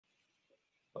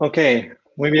Okay,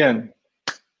 muy bien.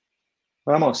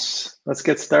 Vamos, let's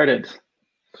get started.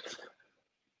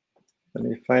 Let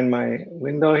me find my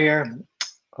window here.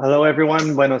 Hello,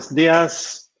 everyone. Buenos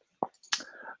dias.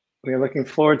 We are looking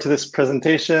forward to this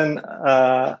presentation.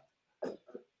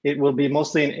 It will be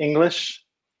mostly in English,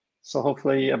 so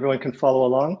hopefully everyone can follow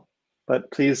along.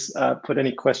 But please put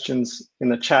any questions in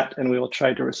the chat and we will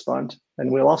try to respond.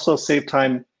 And we'll also save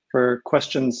time for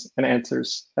questions and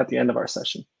answers at the end of our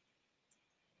session.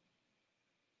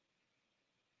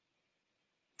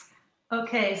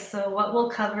 Okay, so what we'll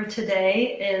cover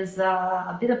today is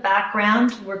a bit of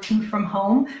background, working from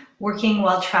home, working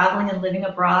while traveling and living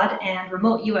abroad, and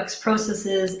remote UX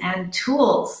processes and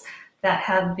tools that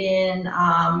have been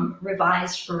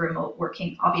revised for remote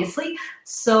working, obviously.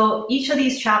 So each of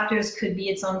these chapters could be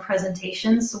its own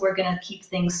presentation, so we're gonna keep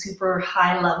things super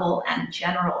high level and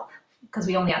general because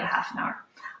we only have a half an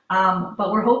hour.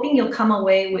 But we're hoping you'll come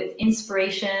away with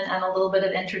inspiration and a little bit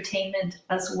of entertainment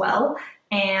as well.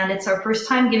 And it's our first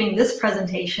time giving this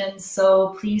presentation,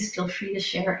 so please feel free to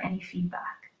share any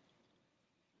feedback.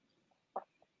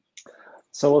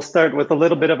 So we'll start with a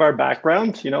little bit of our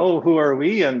background, who are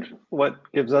we and what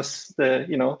gives us the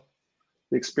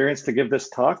experience to give this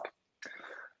talk.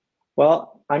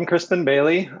 Well, I'm Crispin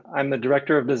Bailey. I'm the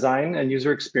Director of Design and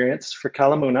User Experience for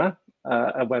Calamuna,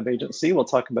 a web agency we'll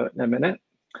talk about in a minute.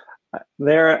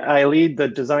 There, I lead the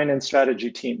design and strategy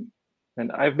team. And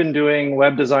I've been doing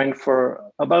web design for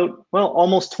about,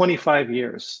 almost 25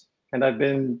 years. And I've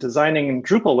been designing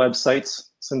Drupal websites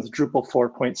since Drupal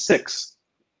 4.6.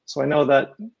 So I know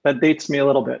that dates me a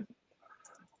little bit.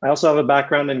 I also have a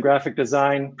background in graphic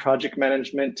design, project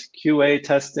management, QA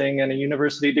testing, and a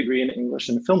university degree in English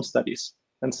and film studies.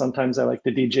 And sometimes I like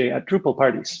to DJ at Drupal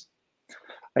parties.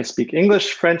 I speak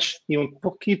English, French, y un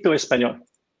poquito español.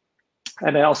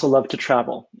 And I also love to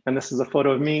travel. And this is a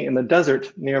photo of me in the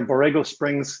desert near Borrego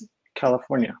Springs,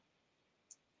 California.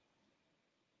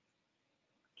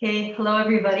 Okay, hello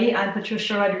everybody. I'm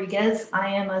Patricia Rodriguez. I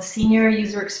am a senior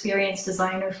user experience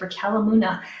designer for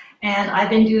Calamuna, and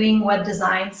I've been doing web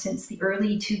design since the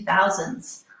early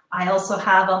 2000s. I also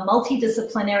have a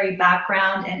multidisciplinary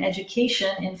background and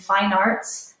education in fine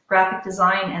arts, graphic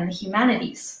design, and the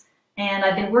humanities. And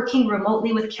I've been working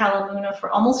remotely with Calamuna for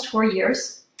almost 4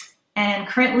 years. And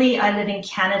currently I live in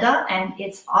Canada and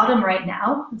it's autumn right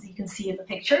now, as you can see in the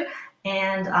picture.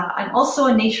 And I'm also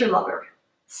a nature lover.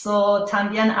 So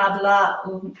también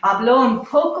hablo un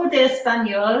poco de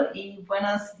español y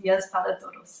buenos días para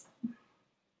todos.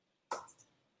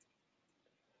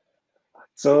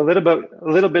 So a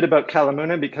little bit about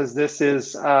Calamuna, because this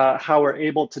is how we're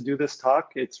able to do this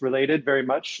talk. It's related very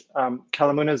much.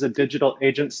 Calamuna is a digital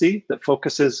agency that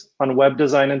focuses on web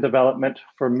design and development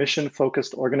for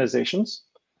mission-focused organizations.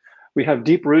 We have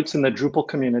deep roots in the Drupal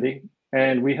community,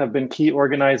 and we have been key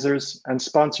organizers and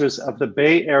sponsors of the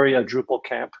Bay Area Drupal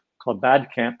camp called Bad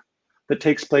Camp that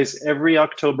takes place every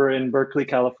October in Berkeley,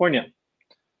 California,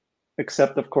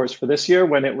 except of course for this year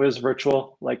when it was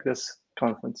virtual like this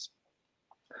conference.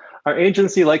 Our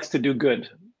agency likes to do good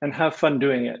and have fun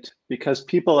doing it because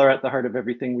people are at the heart of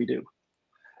everything we do.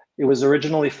 It was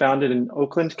originally founded in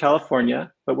Oakland,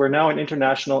 California, but we're now an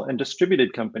international and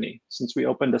distributed company since we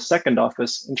opened a second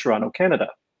office in Toronto, Canada.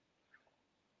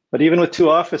 But even with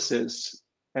 2 offices,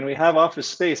 and we have office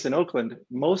space in Oakland,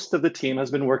 most of the team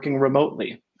has been working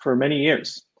remotely for many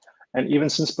years, and even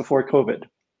since before COVID.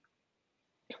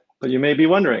 But you may be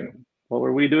wondering, what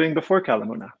were we doing before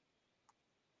Calamuna?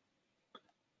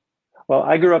 Well,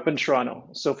 I grew up in Toronto.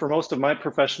 So for most of my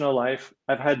professional life,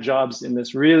 I've had jobs in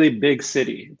this really big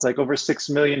city. It's like over 6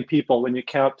 million people when you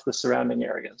count the surrounding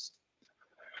areas.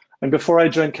 And before I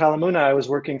joined Calamuna, I was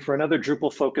working for another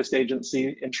Drupal-focused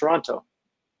agency in Toronto.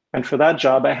 And for that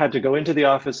job, I had to go into the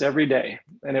office every day.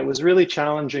 And it was really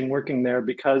challenging working there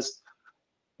because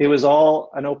it was all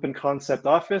an open concept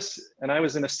office and I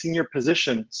was in a senior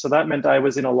position. So that meant I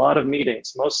was in a lot of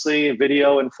meetings, mostly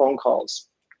video and phone calls.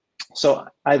 So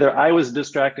either I was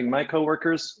distracting my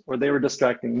coworkers or they were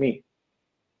distracting me.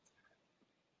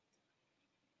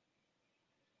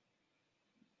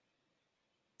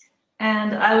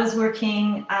 And I was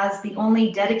working as the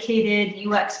only dedicated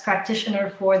UX practitioner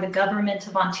for the government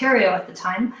of Ontario at the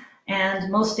time. And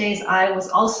most days I was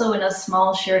also in a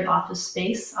small shared office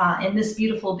space in this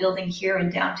beautiful building here in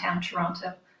downtown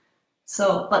Toronto.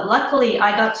 So, but luckily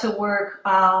I got to work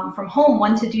from home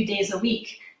 1 to 2 days a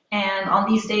week. And on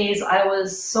these days, I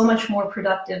was so much more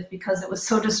productive because it was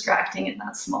so distracting in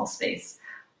that small space.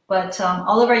 But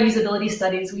all of our usability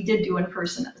studies we did do in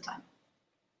person at the time.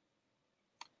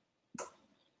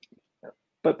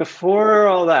 But before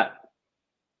all that,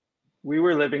 we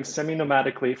were living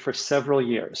semi-nomadically for several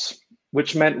years,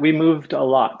 which meant we moved a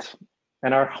lot,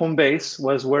 and our home base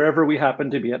was wherever we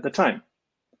happened to be at the time.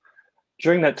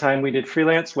 During that time, we did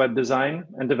freelance web design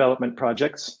and development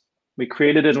projects. We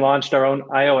created and launched our own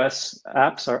iOS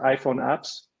apps, our iPhone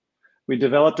apps. We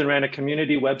developed and ran a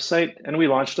community website, and we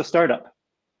launched a startup.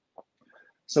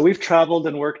 So we've traveled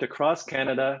and worked across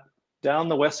Canada, down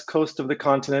the west coast of the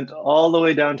continent, all the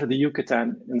way down to the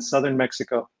Yucatan in southern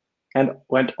Mexico, and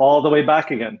went all the way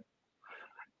back again.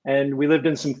 And we lived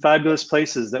in some fabulous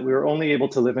places that we were only able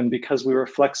to live in because we were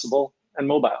flexible and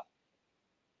mobile.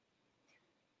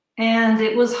 And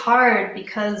it was hard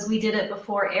because we did it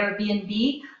before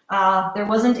Airbnb. There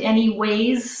wasn't any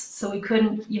Waze, so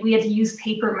we had to use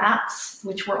paper maps,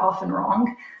 which were often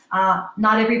wrong.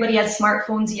 Not everybody had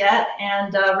smartphones yet,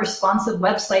 and responsive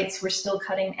websites were still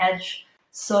cutting edge.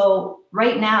 So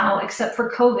right now, except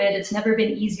for COVID, it's never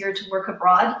been easier to work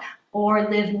abroad or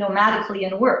live nomadically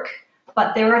and work.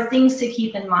 But there are things to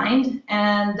keep in mind,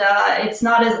 and it's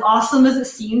not as awesome as it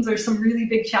seems. There's some really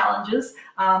big challenges.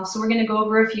 So we're going to go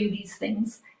over a few of these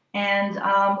things. And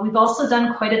we've also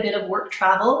done quite a bit of work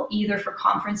travel, either for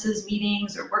conferences,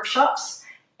 meetings, or workshops.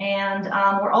 And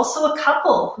we're also a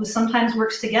couple who sometimes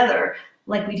works together,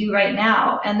 like we do right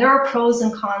now. And there are pros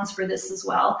and cons for this as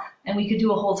well. And we could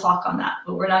do a whole talk on that,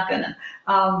 but we're not gonna.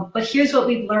 But here's what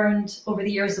we've learned over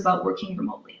the years about working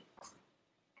remotely.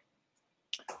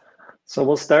 So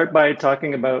we'll start by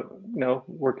talking about,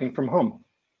 working from home.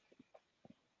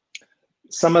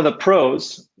 Some of the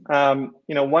pros,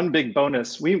 one big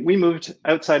bonus, we moved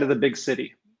outside of the big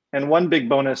city. And one big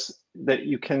bonus that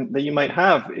you might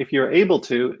have if you're able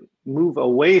to move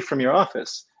away from your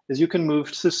office is you can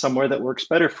move to somewhere that works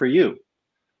better for you.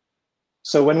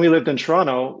 So when we lived in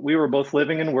Toronto, we were both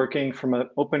living and working from an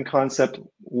open concept,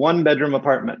 1-bedroom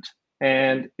apartment.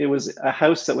 And it was a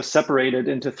house that was separated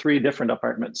into 3 different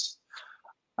apartments.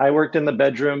 I worked in the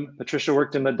bedroom, Patricia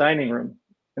worked in the dining room,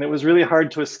 and it was really hard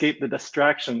to escape the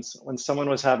distractions when someone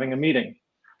was having a meeting.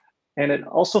 And it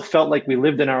also felt like we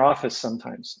lived in our office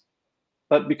sometimes.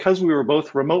 But because we were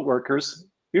both remote workers,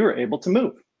 we were able to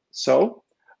move. So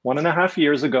 1.5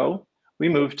 years ago, we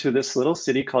moved to this little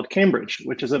city called Cambridge,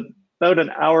 which is about an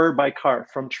hour by car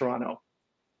from Toronto.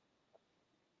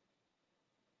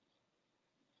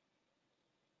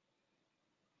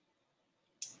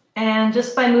 And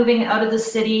just by moving out of the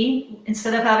city,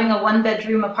 instead of having a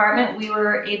 1-bedroom apartment, we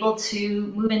were able to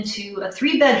move into a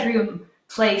 3-bedroom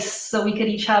place so we could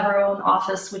each have our own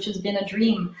office, which has been a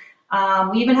dream.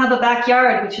 We even have a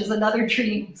backyard, which is another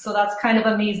dream. So that's kind of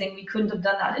amazing. We couldn't have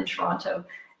done that in Toronto.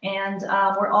 And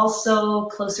we're also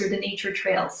closer to nature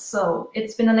trails. So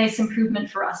it's been a nice improvement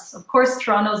for us. Of course,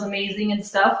 Toronto's amazing and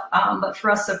stuff, but for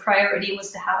us, a priority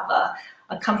was to have a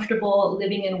comfortable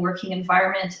living and working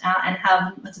environment and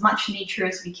have as much nature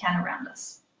as we can around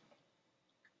us.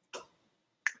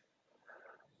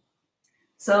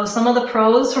 So some of the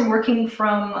pros from working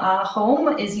from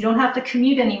home is you don't have to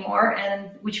commute anymore,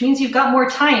 which means you've got more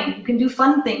time. You can do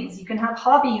fun things. You can have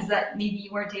hobbies that maybe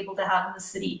you weren't able to have in the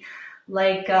city,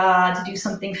 like to do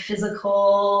something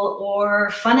physical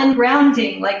or fun and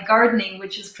grounding, like gardening,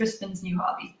 which is Crispin's new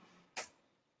hobby.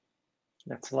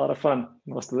 That's a lot of fun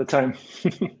most of the time.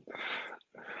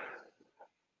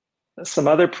 Some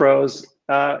other pros,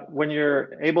 when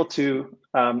you're able to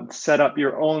set up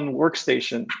your own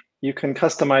workstation, you can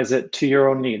customize it to your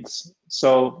own needs.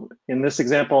 So in this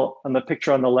example, on the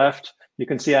picture on the left, you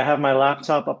can see I have my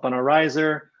laptop up on a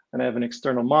riser and I have an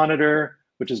external monitor,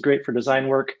 which is great for design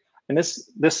work. And this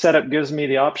setup gives me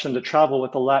the option to travel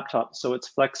with a laptop, so it's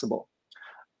flexible.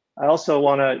 I also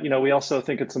want to, we also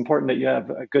think it's important that you have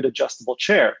a good adjustable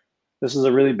chair. This is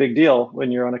a really big deal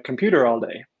when you're on a computer all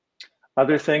day.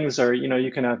 Other things are,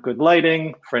 you can have good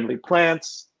lighting, friendly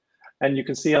plants, and you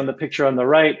can see on the picture on the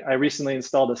right, I recently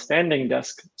installed a standing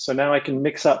desk. So now I can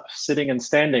mix up sitting and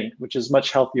standing, which is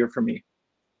much healthier for me.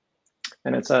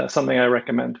 And it's something I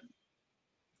recommend.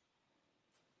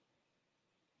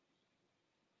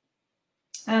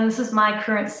 And this is my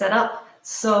current setup.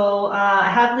 So I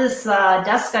have this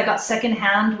desk I got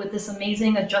secondhand with this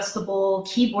amazing adjustable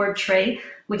keyboard tray,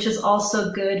 which is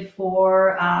also good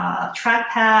for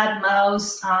trackpad,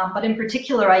 mouse, but in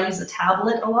particular I use a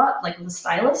tablet a lot, like with a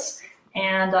stylus,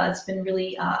 and it's been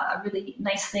really a really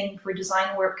nice thing for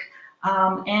design work.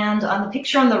 And on the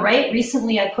picture on the right,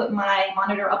 recently I put my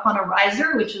monitor up on a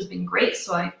riser, which has been great,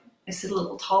 so I sit a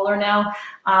little taller now,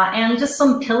 and just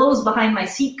some pillows behind my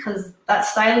seat because that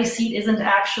styly seat isn't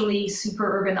actually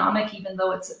super ergonomic, even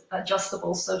though it's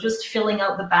adjustable. So just filling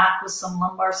out the back with some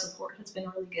lumbar support has been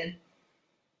really good.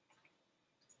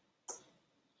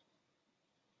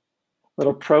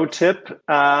 Little pro tip,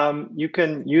 you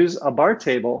can use a bar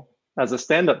table as a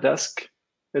stand-up desk.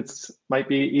 It's might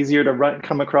be easier to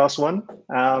come across one,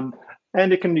 and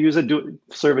it can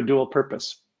serve a dual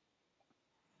purpose.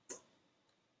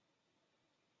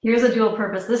 Here's a dual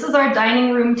purpose. This is our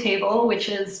dining room table, which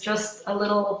is just a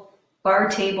little bar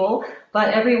table,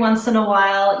 but every once in a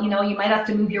while, you know, you might have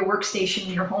to move your workstation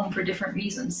in your home for different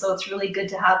reasons. So it's really good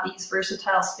to have these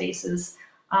versatile spaces.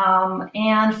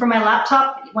 And for my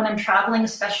laptop, when I'm traveling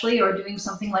especially or doing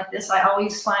something like this, I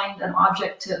always find an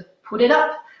object to put it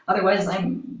up. Otherwise,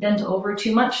 I'm bent over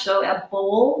too much. So a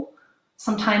bowl,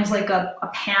 sometimes like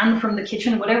a pan from the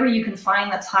kitchen, whatever you can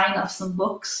find that's high enough, some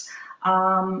books,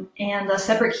 and a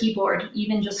separate keyboard,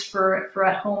 even just for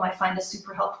at home, I find it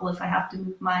super helpful if I have to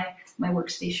move my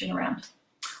workstation around.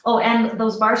 Oh, and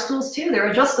those bar stools too, they're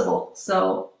adjustable.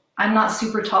 So I'm not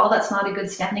super tall, that's not a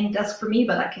good standing desk for me,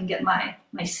 but I can get my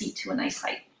seat to a nice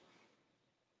height.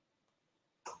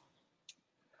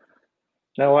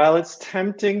 Now, while it's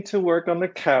tempting to work on the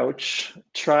couch,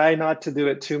 try not to do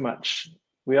it too much.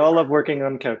 We all love working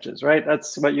on couches, right?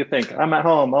 That's what you think. I'm at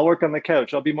home, I'll work on the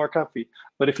couch, I'll be more comfy.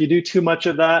 But if you do too much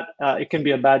of that, it can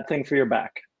be a bad thing for your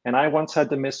back. And I once had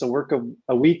to miss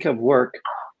a week of work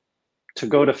to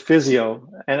go to physio,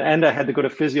 and I had to go to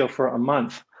physio for a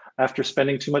month after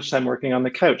spending too much time working on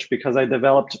the couch because I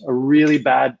developed a really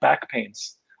bad back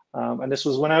pains. And this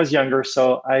was when I was younger,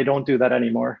 so I don't do that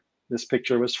anymore. This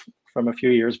picture was from a few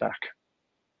years back.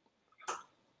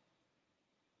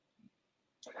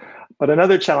 But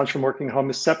another challenge from working home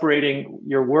is separating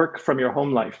your work from your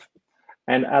home life.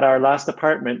 And at our last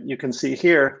apartment, you can see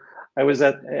here, I was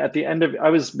I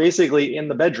was basically in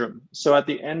the bedroom. So at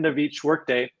the end of each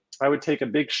workday, I would take a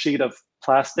big sheet of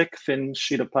plastic, thin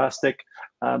sheet of plastic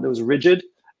that was rigid,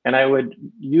 and I would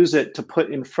use it to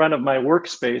put in front of my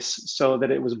workspace so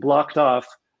that it was blocked off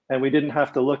and we didn't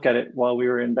have to look at it while we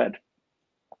were in bed.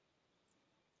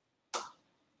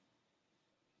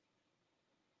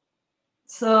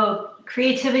 So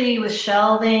creativity with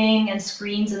shelving and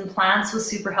screens and plants was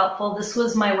super helpful. This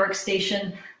was my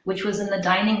workstation, which was in the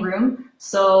dining room.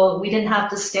 So we didn't have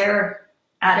to stare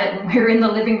at it when we were in the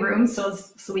living room. So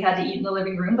we had to eat in the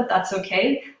living room, but that's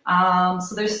okay.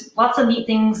 So there's lots of neat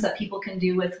things that people can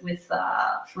do with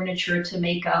furniture to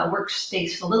make a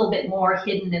workspace a little bit more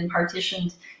hidden and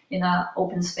partitioned in an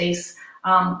open space.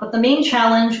 But the main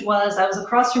challenge was I was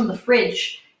across from the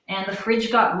fridge, and the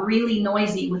fridge got really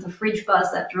noisy with a fridge buzz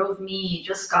that got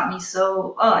me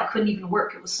so, I couldn't even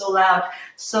work. It was so loud.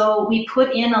 So we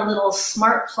put in a little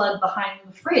smart plug behind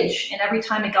the fridge, and every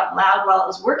time it got loud while it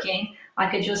was working, I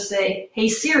could just say, hey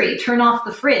Siri, turn off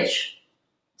the fridge.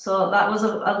 So that was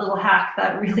a little hack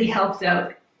that really helped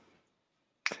out.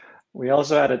 We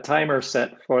also had a timer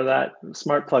set for that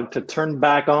smart plug to turn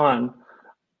back on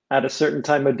at a certain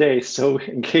time of day. So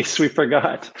in case we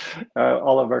forgot,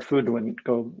 all of our food wouldn't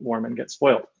go warm and get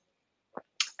spoiled.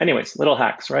 Anyways, little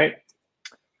hacks, right?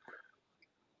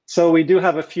 So we do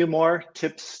have a few more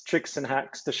tips, tricks, and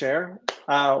hacks to share.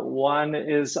 One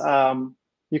is,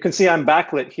 you can see I'm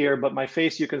backlit here, but my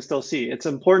face you can still see. It's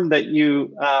important that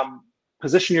you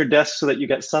position your desk so that you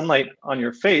get sunlight on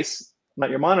your face, not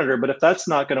your monitor. But if that's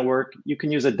not going to work, you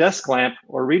can use a desk lamp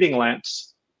or reading lamps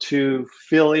to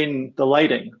fill in the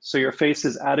lighting so your face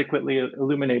is adequately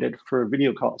illuminated for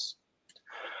video calls.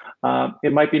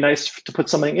 It might be nice to put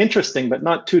something interesting but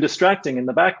not too distracting in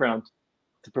the background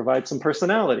to provide some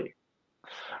personality.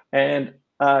 And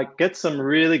get some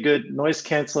really good noise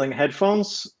canceling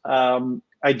headphones,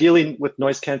 ideally with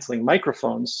noise canceling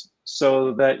microphones,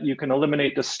 so that you can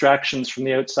eliminate distractions from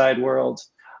the outside world,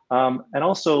 and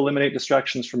also eliminate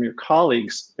distractions from your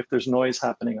colleagues if there's noise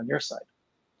happening on your side.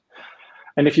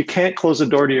 And if you can't close the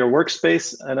door to your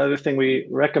workspace, another thing we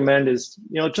recommend is,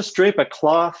 just drape a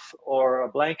cloth or a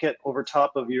blanket over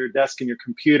top of your desk and your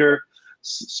computer,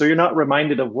 so you're not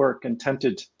reminded of work and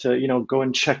tempted to, go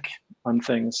and check on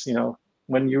things,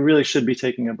 when you really should be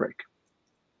taking a break.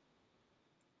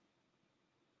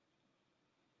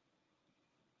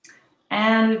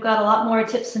 And we've got a lot more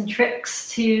tips and tricks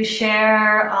to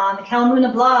share on the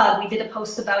Kalamuna blog. We did a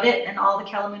post about it, and all the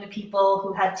Kalamuna people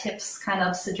who had tips kind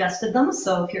of suggested them.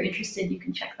 So if you're interested, you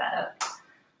can check that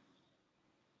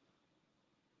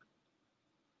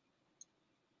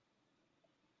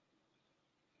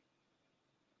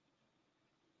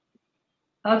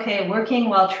out. Okay, working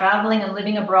while traveling and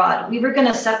living abroad. We were going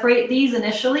to separate these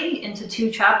initially into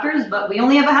 2 chapters, but we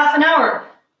only have a half an hour,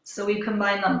 so we've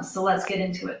combined them. So let's get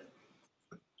into it.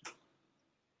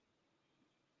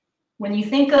 When you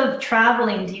think of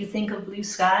traveling, do you think of blue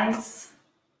skies?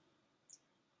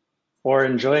 or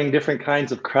enjoying different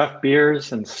kinds of craft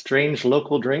beers and strange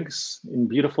local drinks in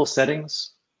beautiful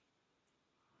settings.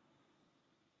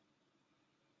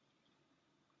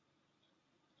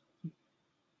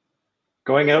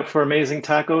 Going out for amazing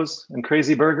tacos and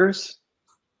crazy burgers,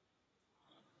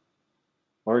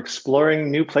 or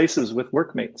exploring new places with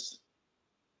workmates.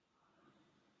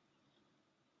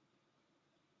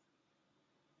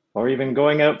 Or even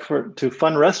going out to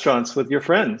fun restaurants with your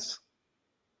friends.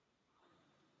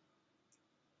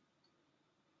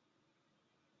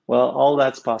 Well, all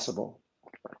that's possible.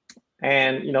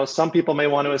 And some people may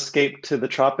want to escape to the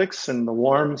tropics and the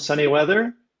warm, sunny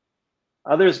weather.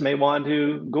 Others may want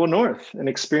to go north and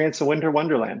experience a winter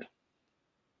wonderland.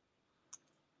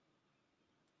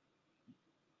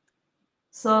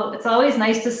 So it's always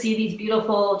nice to see these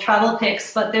beautiful travel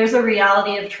pics, but there's a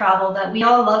reality of travel that we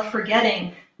all love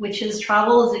forgetting, which is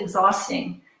travel is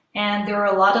exhausting. And there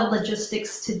are a lot of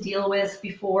logistics to deal with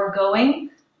before going,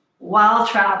 while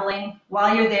traveling,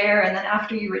 while you're there, and then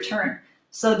after you return.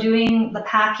 So doing the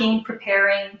packing,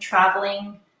 preparing,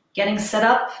 traveling, getting set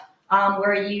up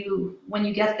when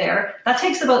you get there, that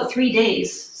takes about 3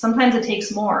 days. Sometimes it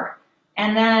takes more.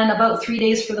 And then about 3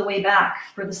 days for the way back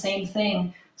for the same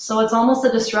thing. So it's almost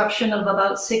a disruption of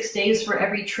about 6 days for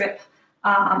every trip.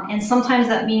 And sometimes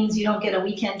that means you don't get a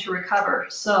weekend to recover.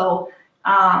 So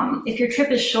if your trip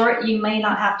is short, you may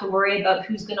not have to worry about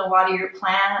who's going to water your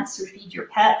plants or feed your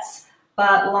pets,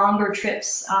 but longer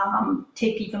trips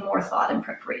take even more thought and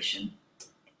preparation.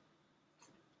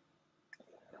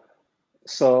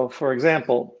 So, for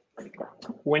example,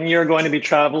 when you're going to be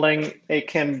traveling, it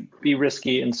can be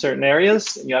risky in certain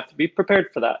areas, and you have to be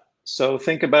prepared for that. So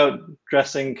think about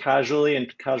dressing casually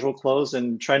in casual clothes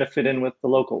and trying to fit in with the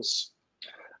locals.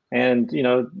 And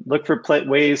look for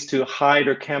ways to hide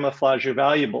or camouflage your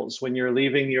valuables when you're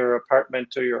leaving your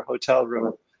apartment or your hotel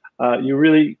room. You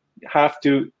really have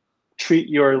to treat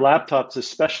your laptops,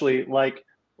 especially like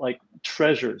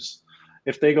treasures.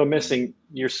 If they go missing,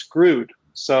 you're screwed.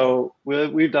 So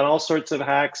we've done all sorts of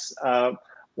hacks.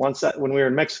 When we were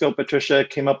in Mexico, Patricia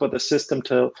came up with a system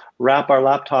to wrap our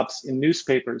laptops in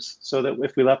newspapers so that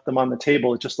if we left them on the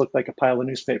table, it just looked like a pile of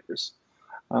newspapers.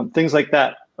 Things like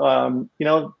that.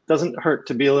 Doesn't hurt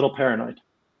to be a little paranoid.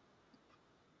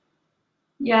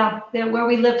 Yeah, where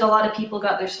we lived, a lot of people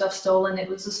got their stuff stolen. It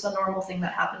was just a normal thing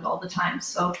that happened all the time.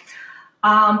 So,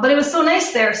 but it was so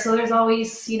nice there. So there's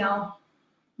always,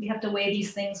 we have to weigh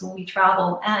these things when we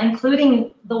travel,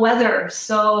 including the weather.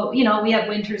 So, we have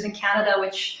winters in Canada,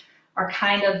 which are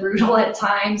kind of brutal at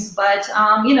times, but,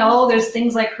 there's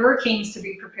things like hurricanes to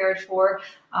be prepared for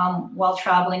while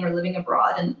traveling or living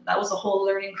abroad. And that was a whole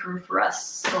learning curve for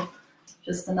us. So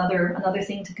just another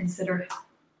thing to consider.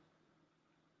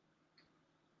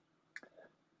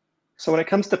 So when it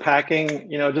comes to packing,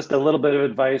 just a little bit of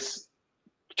advice,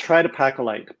 try to pack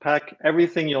light. Pack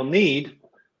everything you'll need,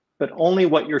 but only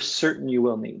what you're certain you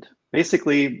will need.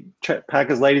 Basically,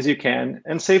 pack as light as you can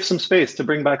and save some space to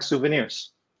bring back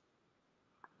souvenirs.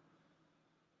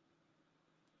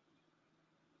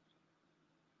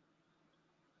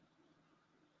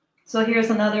 So here's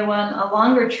another one, a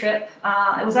longer trip.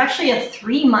 It was actually a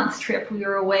 3-month trip we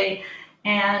were away.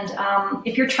 And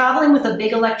if you're traveling with a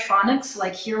big electronics,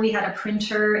 like here we had a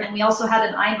printer and we also had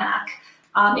an iMac,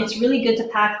 it's really good to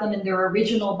pack them in their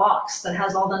original box that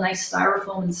has all the nice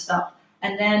styrofoam and stuff,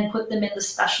 and then put them in the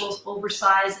special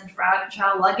oversized and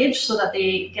fragile luggage so that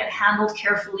they get handled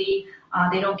carefully,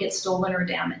 they don't get stolen or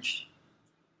damaged.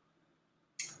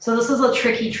 So this is a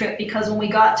tricky trip because when we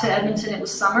got to Edmonton, it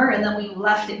was summer, and then we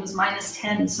left, it was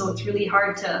 -10, so it's really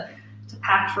hard to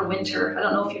pack for winter. I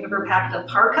don't know if you've ever packed a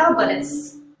parka, but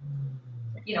it's,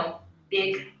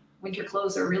 big winter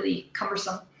clothes are really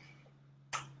cumbersome.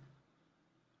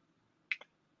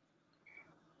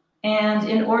 And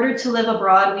in order to live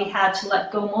abroad, we had to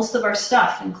let go most of our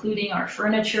stuff, including our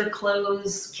furniture,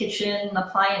 clothes, kitchen,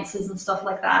 appliances, and stuff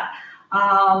like that.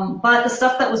 But the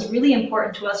stuff that was really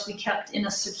important to us, we kept in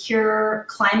a secure,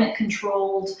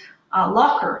 climate-controlled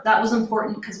locker. That was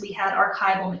important because we had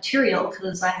archival material,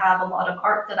 because I have a lot of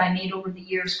art that I made over the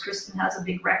years. Kristen has a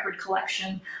big record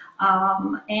collection.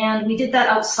 And we did that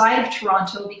outside of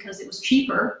Toronto because it was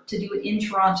cheaper to do it in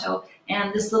Toronto.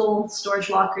 And this little storage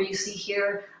locker you see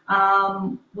here,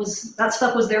 that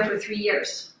stuff was there for 3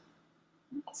 years.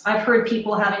 I've heard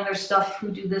people having their stuff who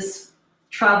do this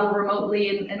travel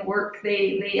remotely and work,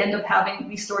 they end up having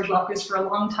these storage lockers for a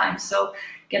long time. So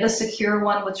get a secure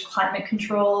one with climate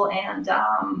control, and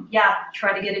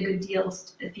try to get a good deal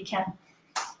if you can.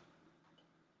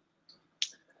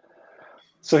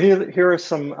 So here are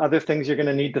some other things you're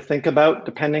going to need to think about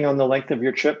depending on the length of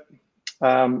your trip.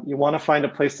 You want to find a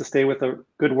place to stay with a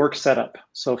good work setup.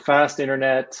 So fast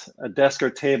internet, a desk or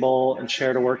table and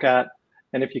chair to work at.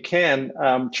 And if you can,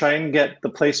 try and get the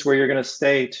place where you're going to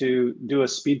stay to do a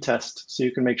speed test so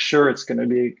you can make sure it's going to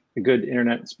be a good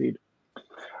internet speed.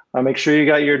 Make sure you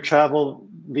got your travel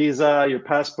visa, your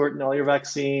passport and all your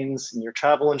vaccines and your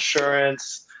travel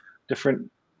insurance, different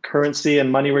currency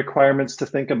and money requirements to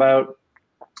think about.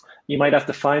 You might have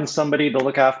to find somebody to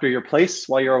look after your place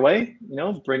while you're away,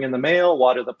 bring in the mail,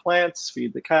 water the plants,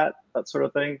 feed the cat, that sort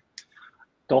of thing.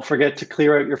 Don't forget to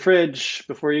clear out your fridge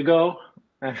before you go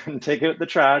and take out the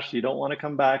trash. You don't want to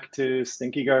come back to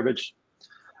stinky garbage.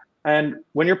 And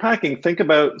when you're packing, think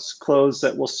about clothes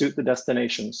that will suit the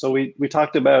destination. So we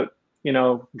talked about,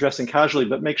 dressing casually,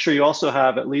 but make sure you also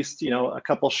have at least, a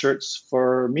couple shirts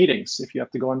for meetings if you have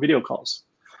to go on video calls.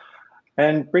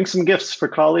 And bring some gifts for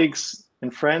colleagues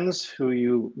and friends who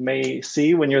you may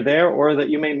see when you're there or that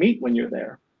you may meet when you're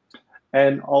there.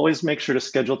 And always make sure to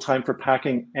schedule time for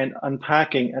packing and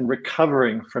unpacking and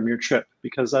recovering from your trip,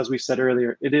 because as we said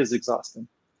earlier, it is exhausting.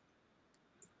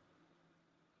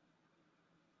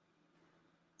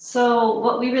 So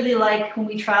what we really like when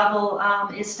we travel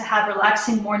is to have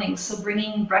relaxing mornings. So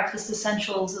bringing breakfast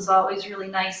essentials is always really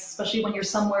nice, especially when you're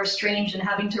somewhere strange and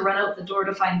having to run out the door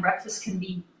to find breakfast can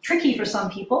be tricky for some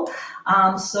people.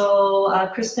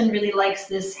 Crispin really likes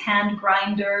this hand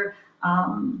grinder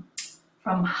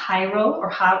from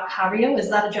Hario. Is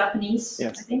that a Japanese?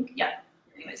 Yes. I think, yeah.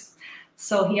 Anyways,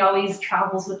 so he always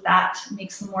travels with that,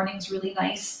 makes the mornings really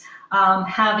nice.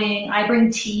 I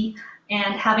bring tea.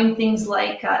 And having things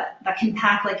like that can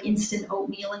pack like instant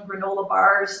oatmeal and granola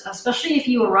bars, especially if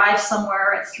you arrive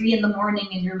somewhere at 3 in the morning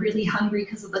and you're really hungry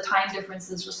because of the time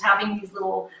differences, just having these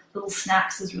little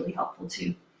snacks is really helpful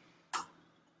too.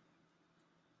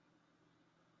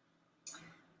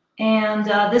 And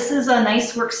this is a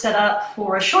nice work setup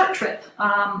for a short trip.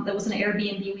 That was an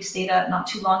Airbnb we stayed at not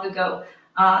too long ago.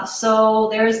 So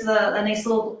there's a nice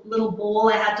little bowl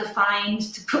I had to find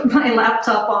to put my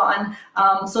laptop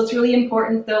on. So it's really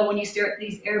important though when you stay at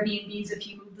these Airbnbs, if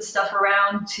you move the stuff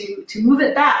around, to move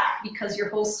it back, because your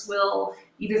hosts will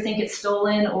either think it's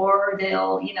stolen or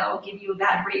they'll give you a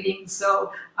bad rating.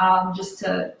 So just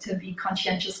to be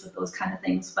conscientious with those kind of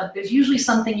things. But there's usually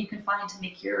something you can find to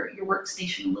make your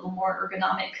workstation a little more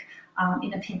ergonomic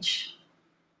in a pinch.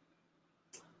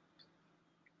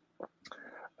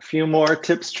 A few more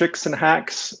tips, tricks, and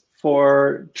hacks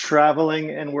for traveling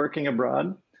and working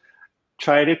abroad.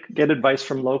 Try to get advice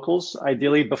from locals,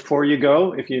 ideally before you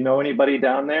go. If you know anybody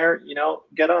down there,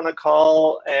 get on a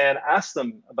call and ask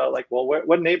them about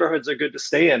what neighborhoods are good to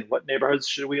stay in? What neighborhoods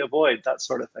should we avoid? That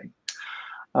sort of thing.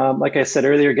 Like I said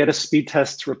earlier, get a speed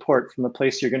test report from the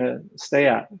place you're going to stay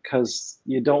at, because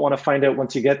you don't want to find out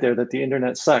once you get there that the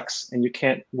internet sucks and you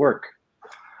can't work.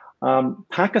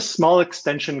 Pack a small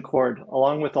extension cord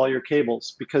along with all your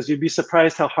cables, because you'd be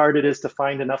surprised how hard it is to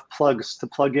find enough plugs to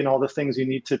plug in all the things you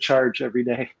need to charge every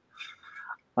day.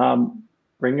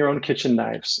 Bring your own kitchen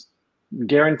knives.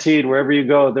 Guaranteed, wherever you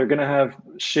go, they're going to have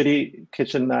shitty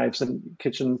kitchen knives and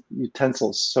kitchen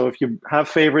utensils. So if you have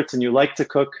favorites and you like to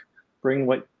cook, bring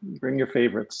your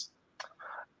favorites.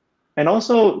 And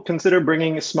also consider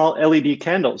bringing small LED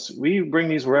candles. We bring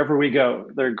these wherever we go.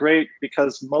 They're great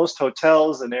because most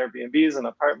hotels and Airbnbs and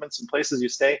apartments and places you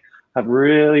stay have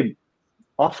really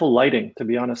awful lighting, to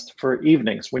be honest, for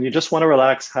evenings. When you just want to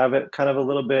relax, have it kind of a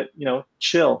little bit,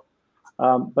 chill.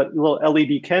 But little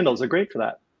LED candles are great for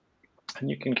that. And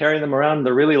you can carry them around.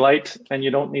 They're really light and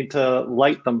you don't need to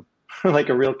light them like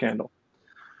a real candle.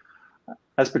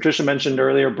 As Patricia mentioned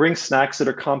earlier, bring snacks that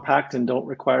are compact and don't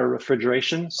require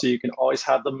refrigeration, so you can always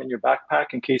have them in your backpack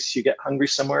in case you get hungry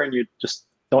somewhere and you just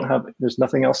there's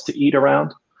nothing else to eat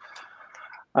around.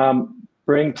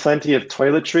 Bring plenty of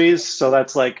toiletries, so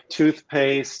that's like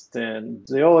toothpaste and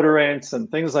deodorants and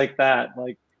things like that.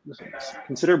 Like,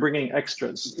 consider bringing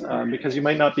extras because you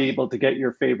might not be able to get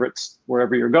your favorites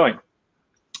wherever you're going.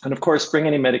 And of course, bring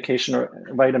any medication or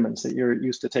vitamins that you're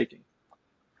used to taking.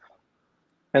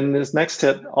 And this next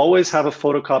tip, always have a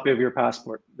photocopy of your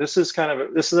passport. This is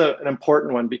an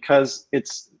important one, because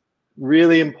it's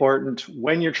really important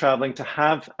when you're traveling to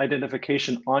have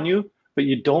identification on you, but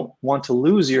you don't want to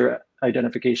lose your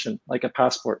identification like a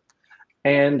passport.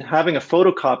 And having a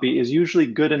photocopy is usually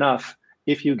good enough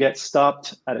if you get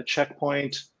stopped at a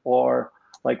checkpoint, or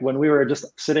like when we were just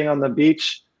sitting on the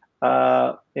beach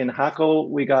in Jaco,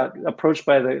 we got approached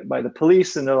by the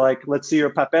police and they're like, let's see your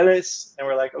papeles. And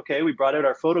we're like, okay, we brought out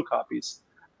our photocopies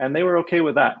and they were okay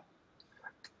with that.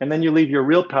 And then you leave your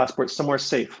real passport somewhere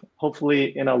safe,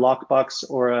 hopefully in a lockbox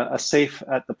or a safe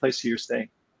at the place you're staying.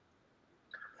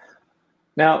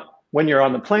 Now, when you're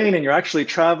on the plane and you're actually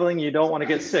traveling, you don't want to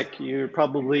get sick. You're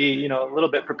probably, a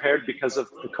little bit prepared because of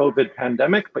the COVID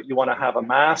pandemic, but you want to have a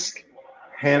mask,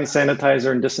 hand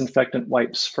sanitizer, and disinfectant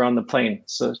wipes for on the plane.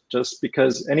 So just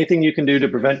because anything you can do to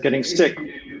prevent getting sick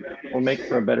will make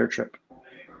for a better trip.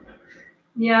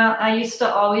 Yeah, I used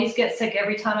to always get sick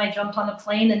every time I jumped on a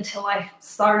plane until I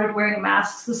started wearing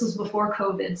masks. This was before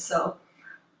COVID, so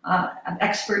I'm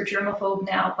expert germaphobe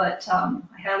now, but I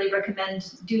highly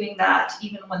recommend doing that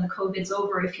even when the COVID's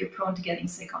over if you're prone to getting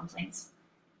sick on planes.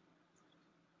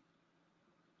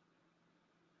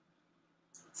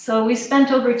 So we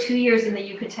spent over 2 years in the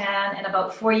Yucatan and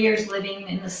about 4 years living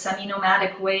in the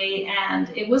semi-nomadic way, and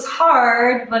it was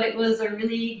hard, but it was a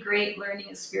really great learning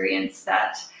experience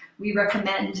that we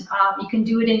recommend. You can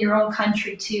do it in your own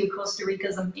country too. Costa Rica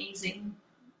is amazing.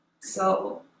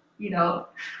 So,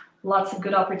 lots of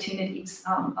good opportunities,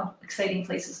 exciting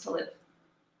places to live.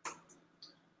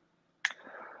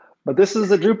 But this is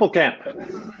the Drupal camp.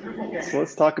 So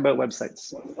let's talk about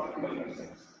websites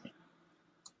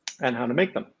and how to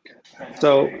make them.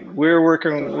 So we're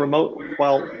working remote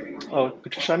while, oh,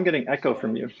 Patricia, I'm getting echo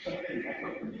from you.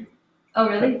 Oh,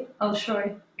 really? Oh,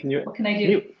 sure. What can I do?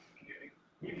 Mute.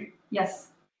 Yes.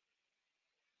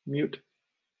 Mute.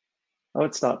 Oh,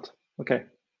 it stopped. Okay.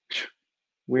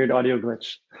 Weird audio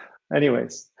glitch.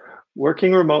 Anyways,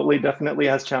 working remotely definitely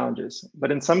has challenges,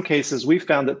 but in some cases, we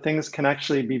found that things can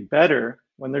actually be better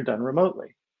when they're done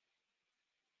remotely.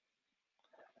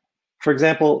 For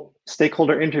example,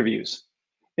 stakeholder interviews.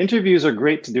 Interviews are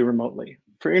great to do remotely.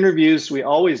 For interviews, we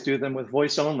always do them with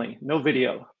voice only, no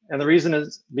video. And the reason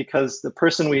is because the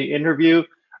person we interview,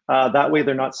 that way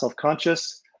they're not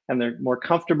self-conscious and they're more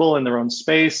comfortable in their own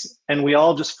space. And we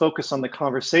all just focus on the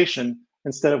conversation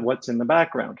instead of what's in the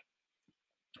background.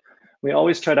 We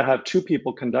always try to have 2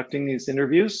 people conducting these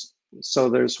interviews. So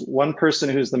there's one person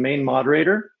who's the main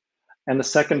moderator, and the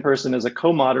second person is a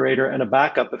co-moderator and a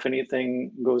backup if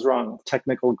anything goes wrong,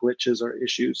 technical glitches or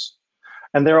issues.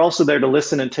 And they're also there to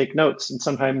listen and take notes and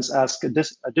sometimes ask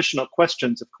additional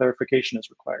questions if clarification is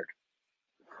required.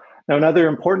 Now, another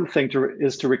important thing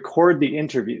is to record the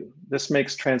interview. This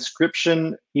makes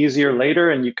transcription easier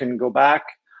later, and you can go back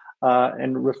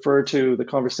and refer to the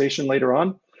conversation later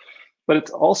on. But it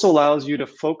also allows you to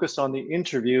focus on the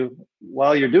interview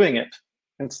while you're doing it,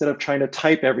 instead of trying to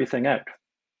type everything out.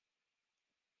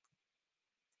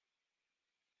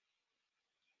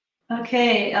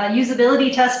 Okay,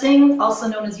 usability testing, also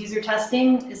known as user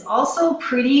testing, is also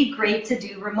pretty great to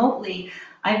do remotely.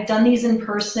 I've done these in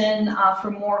person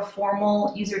for more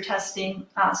formal user testing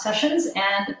sessions,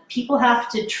 and people have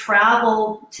to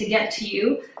travel to get to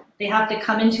you. They have to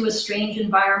come into a strange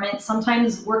environment,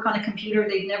 sometimes work on a computer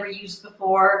they've never used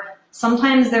before.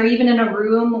 Sometimes they're even in a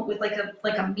room with like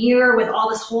a mirror with all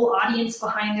this whole audience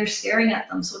behind there staring at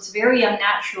them. So it's very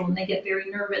unnatural and they get very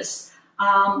nervous.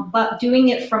 But doing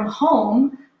it from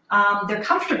home, they're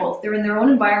comfortable. They're in their own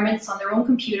environments on their own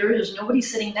computer. There's nobody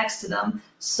sitting next to them.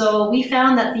 So we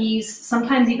found that these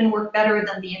sometimes even work better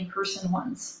than the in-person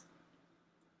ones.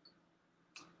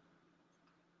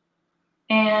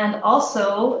 And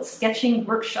also sketching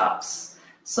workshops.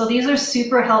 So these are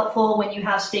super helpful when you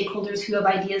have stakeholders who have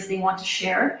ideas they want to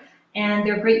share. And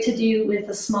they're great to do with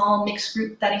a small mixed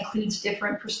group that includes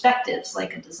different perspectives,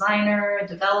 like a designer, a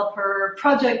developer,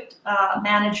 project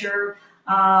manager,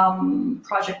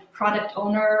 product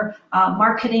owner,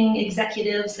 marketing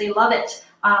executives. They love it.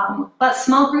 But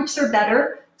small groups are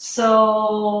better.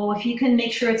 So if you can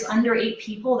make sure it's under 8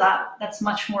 people, that's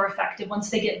much more effective. Once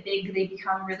they get big, they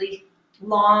become really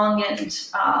long, and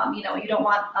you don't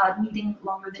want a meeting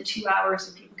longer than 2 hours,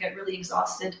 so people get really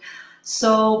exhausted.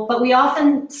 So, but we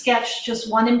often sketch just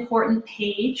one important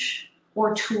page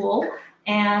or tool,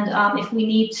 and if we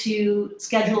need to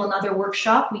schedule another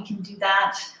workshop, we can do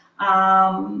that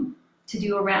to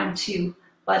do a round 2.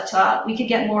 But we could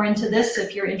get more into this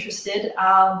if you're interested,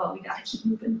 but we gotta keep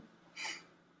moving.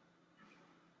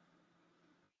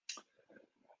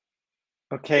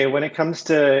 Okay, when it comes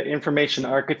to information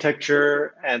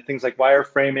architecture and things like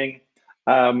wireframing,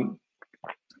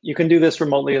 you can do this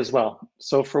remotely as well.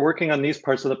 So for working on these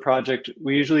parts of the project,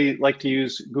 we usually like to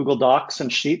use Google Docs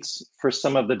and Sheets for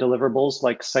some of the deliverables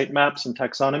like sitemaps and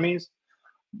taxonomies.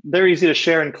 They're easy to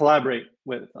share and collaborate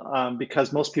with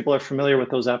because most people are familiar with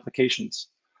those applications.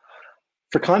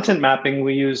 For content mapping,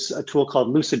 we use a tool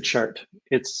called Lucidchart.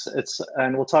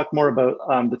 And we'll talk more about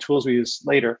the tools we use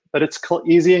later, but it's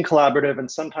easy and collaborative,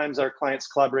 and sometimes our clients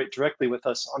collaborate directly with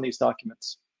us on these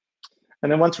documents.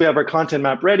 And then once we have our content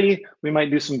map ready, we might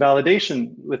do some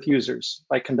validation with users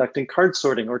by conducting card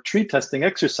sorting or tree testing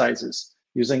exercises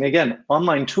using, again,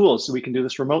 online tools, so we can do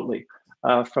this remotely.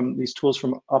 from these tools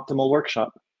from Optimal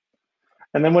Workshop.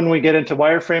 And then when we get into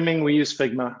wireframing, we use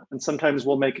Figma, and sometimes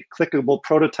we'll make clickable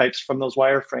prototypes from those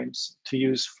wireframes to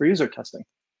use for user testing.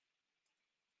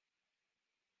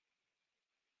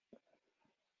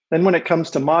 Then when it comes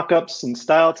to mockups and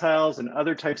style tiles and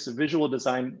other types of visual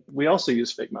design, we also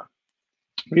use Figma.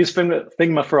 We use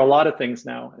Figma for a lot of things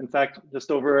now. In fact,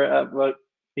 just over about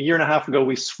a year and a half ago,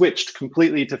 we switched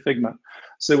completely to Figma.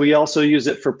 So we also use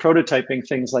it for prototyping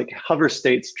things like hover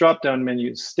states, drop-down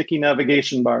menus, sticky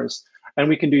navigation bars, and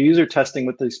we can do user testing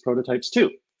with these prototypes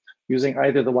too, using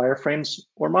either the wireframes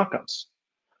or mockups.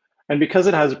 And because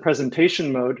it has a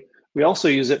presentation mode, we also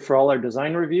use it for all our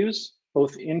design reviews,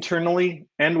 both internally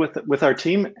and with our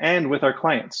team and with our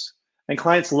clients. And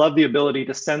clients love the ability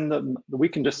to send them, we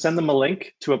can just send them a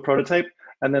link to a prototype,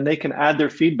 and then they can add their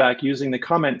feedback using the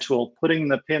comment tool, putting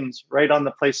the pins right on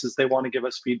the places they want to give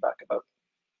us feedback about.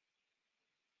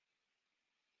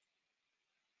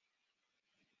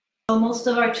 So most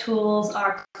of our tools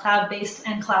are cloud-based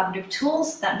and collaborative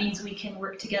tools. That means we can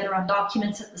work together on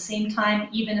documents at the same time,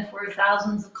 even if we're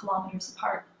thousands of kilometers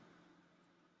apart.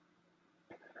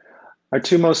 Our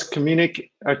two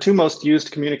most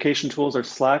used communication tools are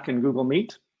Slack and Google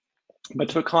Meet. But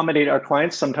to accommodate our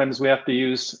clients, sometimes we have to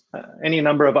use any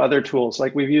number of other tools.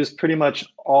 Like we've used pretty much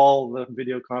all the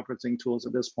video conferencing tools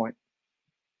at this point.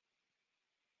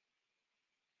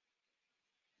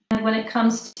 And when it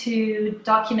comes to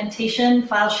documentation,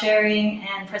 file sharing,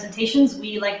 and presentations,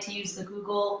 we like to use the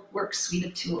Google Works suite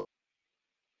of tools.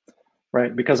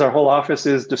 Right, because our whole office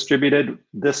is distributed,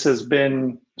 this has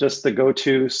been just the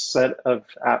go-to set of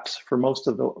apps for most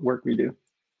of the work we do.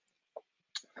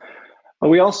 But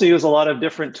we also use a lot of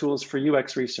different tools for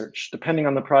UX research, depending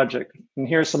on the project. And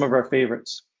here are some of our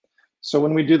favorites. So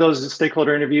when we do those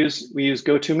stakeholder interviews, we use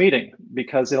GoToMeeting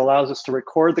because it allows us to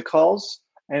record the calls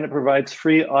and it provides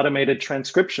free automated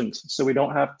transcriptions. So we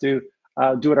don't have to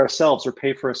do it ourselves or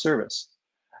pay for a service.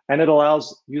 And it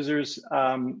allows users,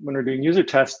 when we're doing user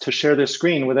tests, to share their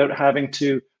screen without having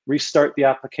to restart the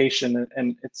application.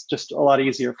 And it's just a lot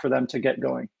easier for them to get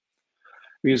going.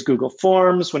 We use Google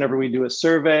Forms whenever we do a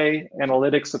survey,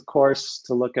 analytics, of course,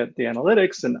 to look at the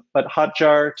analytics, but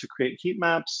Hotjar to create heat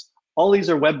maps. All these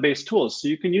are web-based tools, so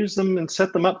you can use them and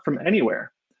set them up from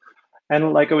anywhere.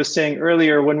 And like I was saying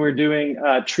earlier, when we're doing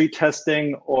tree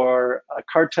testing or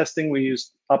card testing, we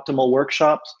use Optimal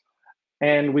Workshops.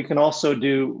 And we can also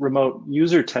do remote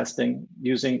user testing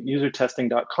using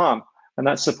usertesting.com. And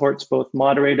that supports both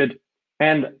moderated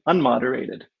and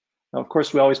unmoderated. Now, of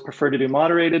course, we always prefer to do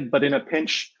moderated, but in a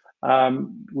pinch,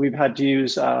 we've had to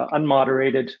use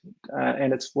unmoderated,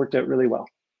 and it's worked out really well.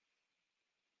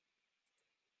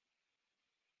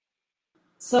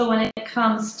 So when it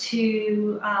comes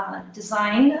to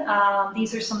design,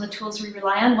 these are some of the tools we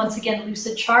rely on. Once again,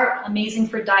 Lucidchart, amazing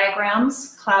for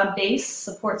diagrams, cloud-based,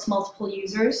 supports multiple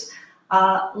users.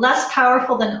 Less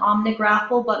powerful than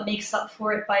OmniGraffle, but makes up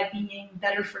for it by being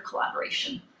better for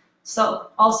collaboration. So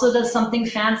also does something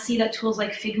fancy that tools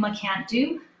like Figma can't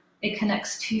do. It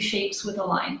connects two shapes with a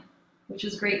line, which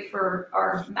is great for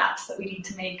our maps that we need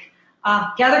to make.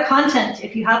 Gather Content,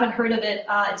 if you haven't heard of it,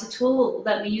 it's a tool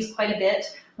that we use quite a bit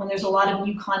when there's a lot of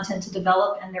new content to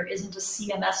develop and there isn't a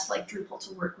CMS like Drupal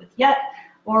to work with yet,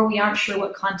 or we aren't sure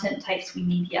what content types we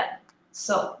need yet.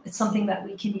 So it's something that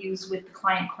we can use with the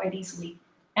client quite easily.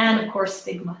 And of course,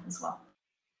 Figma as well.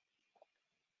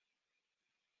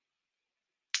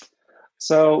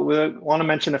 So we want to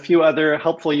mention a few other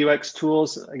helpful UX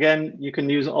tools. Again, you can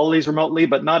use all these remotely,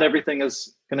 but not everything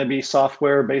is going to be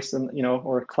software based on,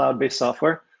 or cloud-based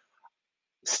software.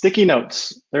 Sticky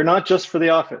notes, they're not just for the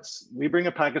office. We bring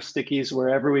a pack of stickies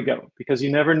wherever we go because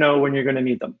you never know when you're going to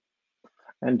need them.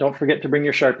 And don't forget to bring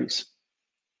your Sharpies.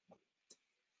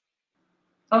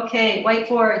 Okay,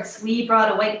 whiteboards. We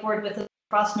brought a whiteboard with us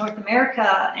across North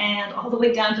America and all the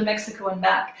way down to Mexico and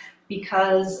back,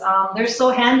 because they're so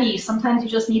handy. Sometimes you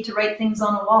just need to write things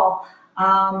on a wall.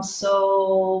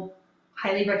 So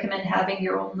highly recommend having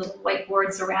your own little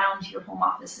whiteboards around your home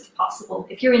office if possible,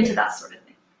 if you're into that sort of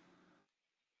thing.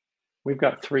 We've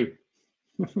got 3.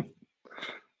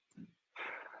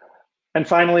 And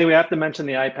finally, we have to mention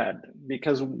the iPad,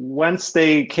 because once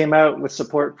they came out with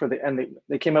support for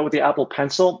they came out with the Apple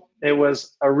Pencil, it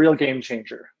was a real game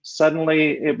changer.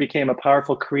 Suddenly, it became a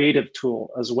powerful creative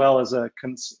tool as well as a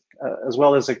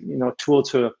tool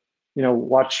to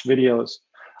watch videos.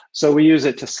 So we use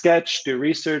it to sketch, do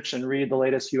research, and read the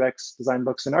latest UX design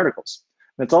books and articles.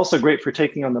 And it's also great for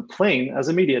taking on the plane as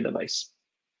a media device.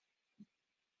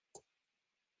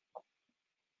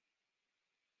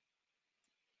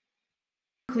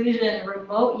 Conclusion,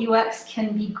 remote UX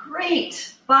can be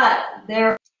great, but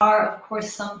there are, of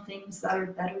course, some things that are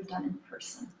better done in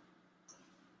person.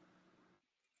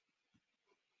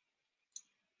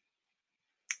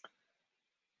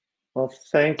 Well,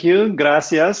 thank you.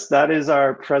 Gracias. That is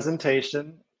our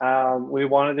presentation. We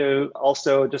wanted to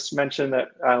also just mention that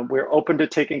we're open to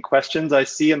taking questions. I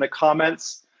see in the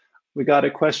comments, we got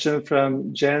a question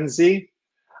from Janzi.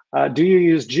 Do you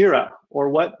use Jira, or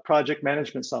what project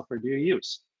management software do you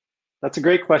use? That's a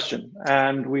great question.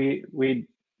 And we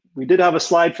did have a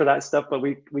slide for that stuff, but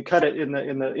we cut it in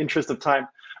the interest of time.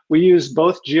 We use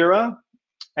both Jira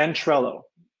and Trello.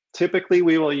 Typically,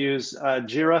 we will use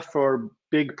Jira for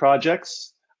big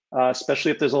projects,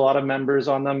 especially if there's a lot of members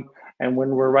on them. And when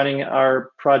we're running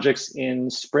our projects in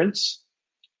sprints,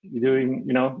 doing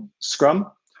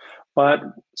Scrum. But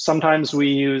sometimes we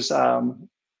use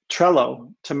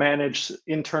Trello to manage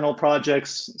internal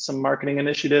projects, some marketing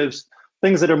initiatives,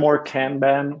 things that are more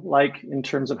Kanban-like in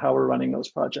terms of how we're running those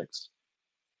projects.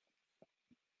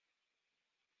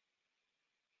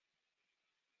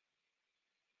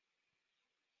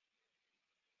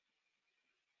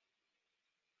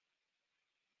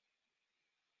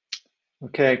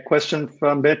 Okay, question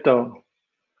from Beto.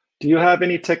 Do you have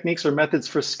any techniques or methods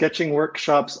for sketching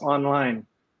workshops online?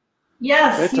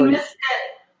 Yes, Beto, you missed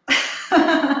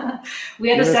it. We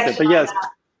had a section on yes.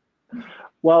 that.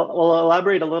 Well, we'll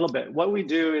elaborate a little bit. What we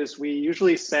do is we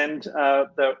usually send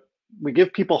we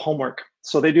give people homework.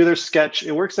 So they do their sketch.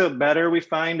 It works out better, we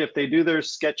find, if they do their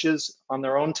sketches on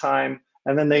their own time,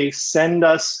 and then they send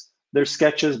us their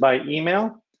sketches by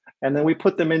email. And then we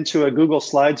put them into a Google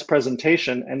Slides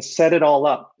presentation and set it all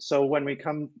up. So when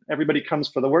everybody comes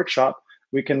for the workshop,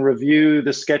 we can review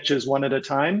the sketches one at a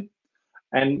time,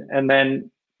 and then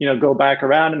go back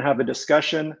around and have a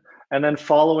discussion. And then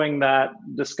following that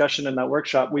discussion in that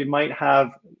workshop, we might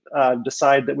have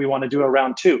decide that we want to do a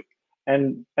round 2.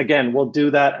 And again, we'll do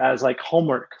that as like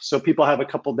homework. So people have a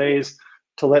couple days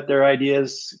to let their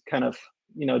ideas kind of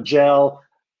gel,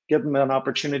 give them an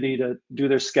opportunity to do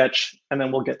their sketch, and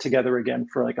then we'll get together again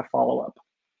for like a follow-up.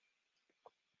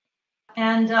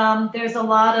 And there's a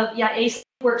lot of, ACE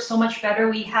works so much better.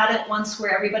 We had it once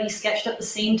where everybody sketched at the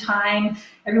same time.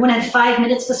 Everyone had 5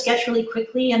 minutes to sketch really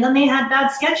quickly, and then they had bad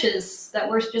sketches that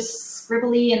were just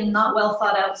scribbly and not well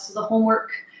thought out. So the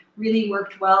homework really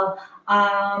worked well.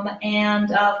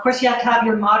 Of course, you have to have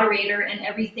your moderator and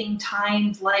everything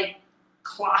timed like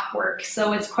clockwork.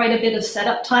 So it's quite a bit of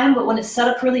setup time, but when it's set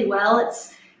up really well,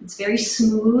 it's very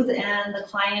smooth, and the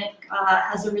client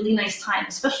has a really nice time,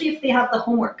 especially if they have the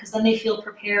homework, because then they feel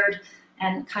prepared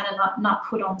and kind of not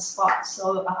put on the spot.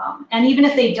 So, and even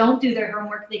if they don't do their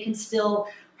homework, they can still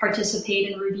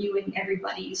participate in reviewing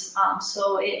everybody's.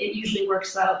 So it usually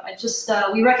works out.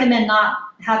 We recommend not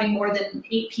having more than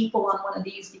 8 people on one of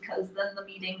these, because then the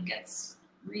meeting gets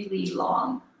really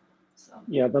long. So.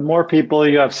 Yeah, the more people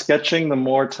you have sketching, the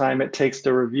more time it takes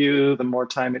to review, the more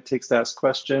time it takes to ask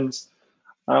questions.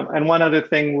 And one other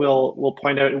thing we'll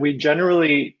point out, we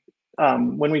generally,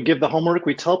 when we give the homework,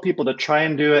 we tell people to try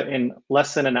and do it in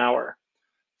less than an hour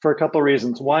for a couple of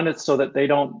reasons. One, it's so that they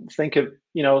don't think of,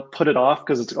 put it off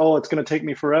because it's going to take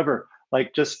me forever.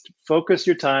 Like, just focus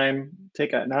your time,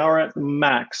 take an hour at the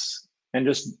max, and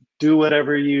just do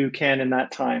whatever you can in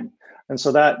that time. And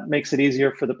so that makes it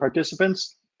easier for the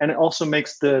participants, and it also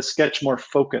makes the sketch more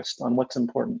focused on what's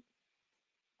important.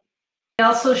 I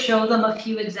also show them a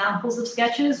few examples of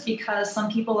sketches, because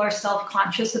some people are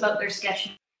self-conscious about their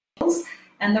sketching skills.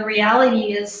 And the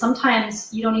reality is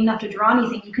sometimes you don't even have to draw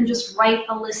anything. You can just write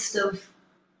a list of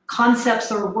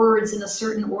concepts or words in a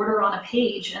certain order on a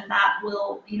page, and that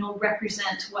will,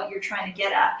 represent what you're trying to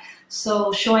get at.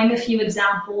 So showing a few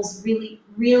examples,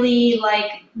 really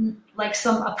like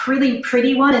a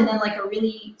pretty one, and then like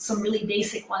some really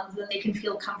basic ones, then they can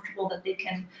feel comfortable that they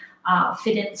can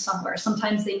fit in somewhere.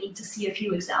 Sometimes they need to see a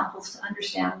few examples to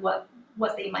understand what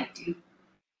they might do.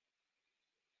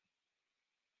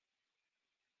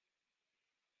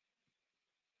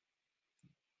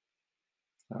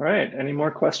 All right, any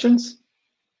more questions?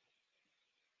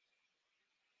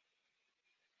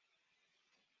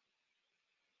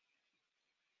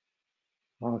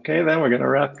 Okay, then we're going to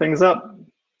wrap things up.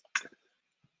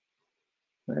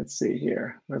 Let's see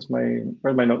here. Where's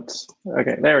my notes?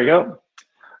 Okay, there we go.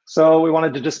 So we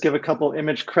wanted to just give a couple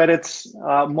image credits.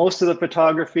 Most of the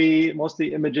photography, most of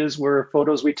the images were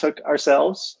photos we took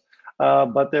ourselves,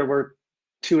 but there were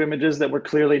 2 images that were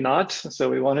clearly not, so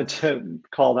we wanted to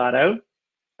call that out.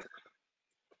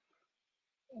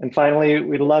 And finally,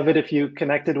 we'd love it if you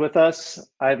connected with us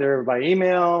either by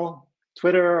email,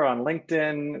 Twitter, or on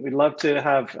LinkedIn. We'd love to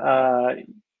have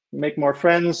make more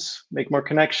friends, make more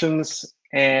connections,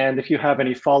 And if you have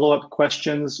any follow-up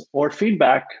questions or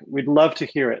feedback, we'd love to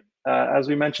hear it. As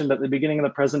we mentioned at the beginning of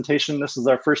the presentation, this is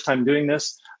our first time doing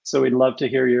this, so we'd love to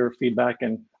hear your feedback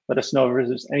and let us know if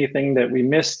there's anything that we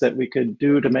missed that we could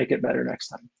do to make it better next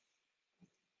time.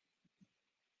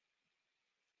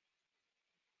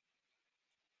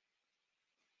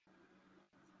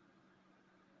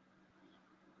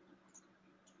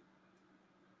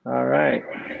 All right.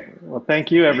 Well,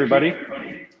 thank you, everybody.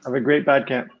 Have a great bad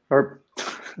camp. Or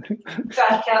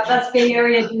Bad Cap, that's Bay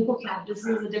Area Drupal Camp. This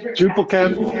is a different Drupal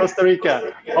Camp, Costa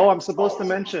Rica. Oh, I'm supposed to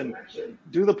mention,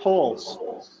 do the polls.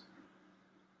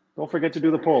 Don't forget to do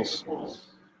the polls.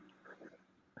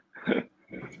 All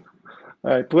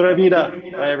right, pura vida.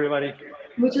 Bye, everybody.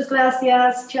 Muchas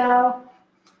gracias. Ciao.